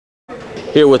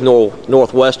Here with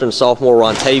Northwestern sophomore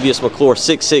Rontavious McClure,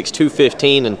 6'6",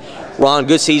 215. And Ron,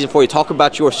 good season for you. Talk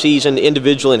about your season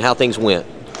individually and how things went.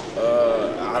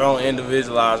 I don't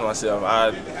individualize myself.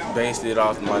 I based it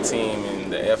off my team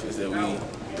and the efforts that we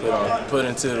put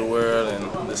into the world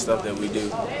and the stuff that we do.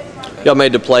 Y'all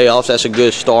made the playoffs. That's a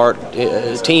good start.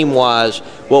 Team-wise,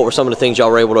 what were some of the things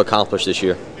y'all were able to accomplish this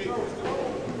year?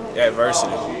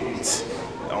 Adversity.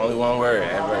 The only one word,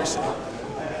 adversity.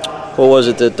 What was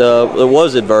it that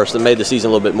was adverse that made the season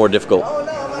a little bit more difficult?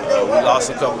 We lost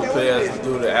a couple of players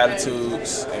due to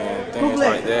attitudes and things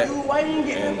like that,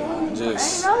 and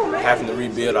just having to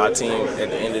rebuild our team at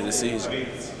the end of the season.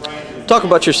 Talk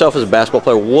about yourself as a basketball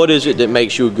player. What is it that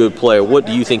makes you a good player? What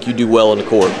do you think you do well on the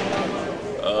court?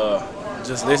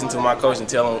 Just listen to my coach and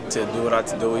tell him to do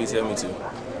what he tell me to.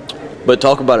 But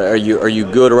talk about it. Are you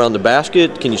good around the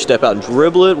basket? Can you step out and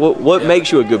dribble it? What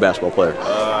makes you a good basketball player?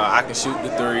 I can shoot the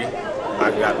three. I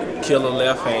got the killer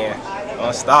left hand,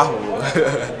 unstoppable.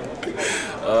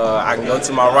 I can go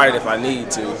to my right if I need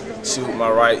to, shoot my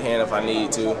right hand if I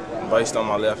need to, based on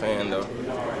my left hand though.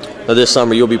 Now this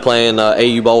summer you'll be playing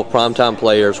AU ball with primetime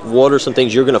players. What are some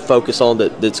things you're going to focus on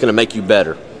that's going to make you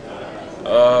better?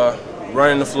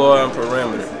 Running the floor and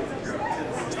perimeter.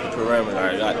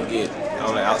 I got to get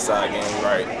on the outside game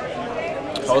right.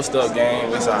 Post-up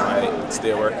game, it's all right.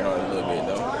 Still working on it a little bit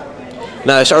though.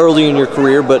 Now it's early in your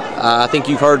career, but I think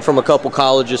you've heard from a couple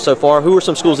colleges so far. Who are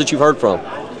some schools that you've heard from?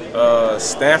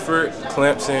 Stanford,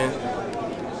 Clemson,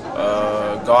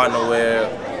 Gardner-Webb,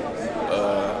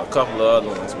 a couple of other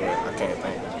ones, but I can't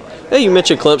think of them. Hey, you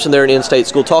mentioned Clemson. They're an in-state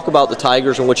school. Talk about the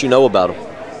Tigers and what you know about them.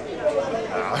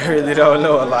 I really don't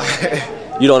know a lot.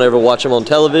 You don't ever watch them on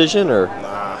television, or?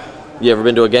 Nah. You ever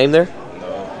been to a game there?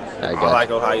 No. I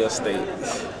like Ohio State.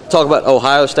 Talk about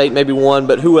Ohio State, maybe one,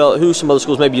 but who else? Who's some other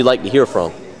schools maybe you'd like to hear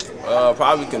from?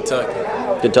 Probably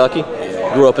Kentucky. Kentucky?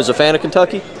 Yeah. Grew up as a fan of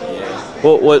Kentucky? Yeah.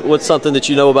 What's something that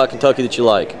you know about Kentucky that you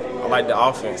like? I like the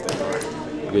offense they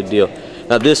run. Good deal.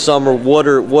 Now this summer, what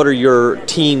are your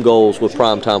team goals with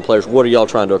primetime players? What are y'all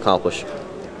trying to accomplish?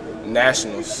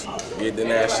 Nationals. Get the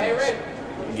nationals.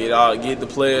 Get the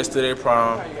players to their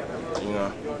prime. You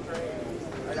know,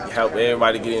 help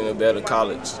everybody get in a better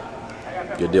college.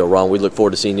 Good deal, Ron. We look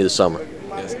forward to seeing you this summer.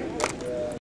 Yes.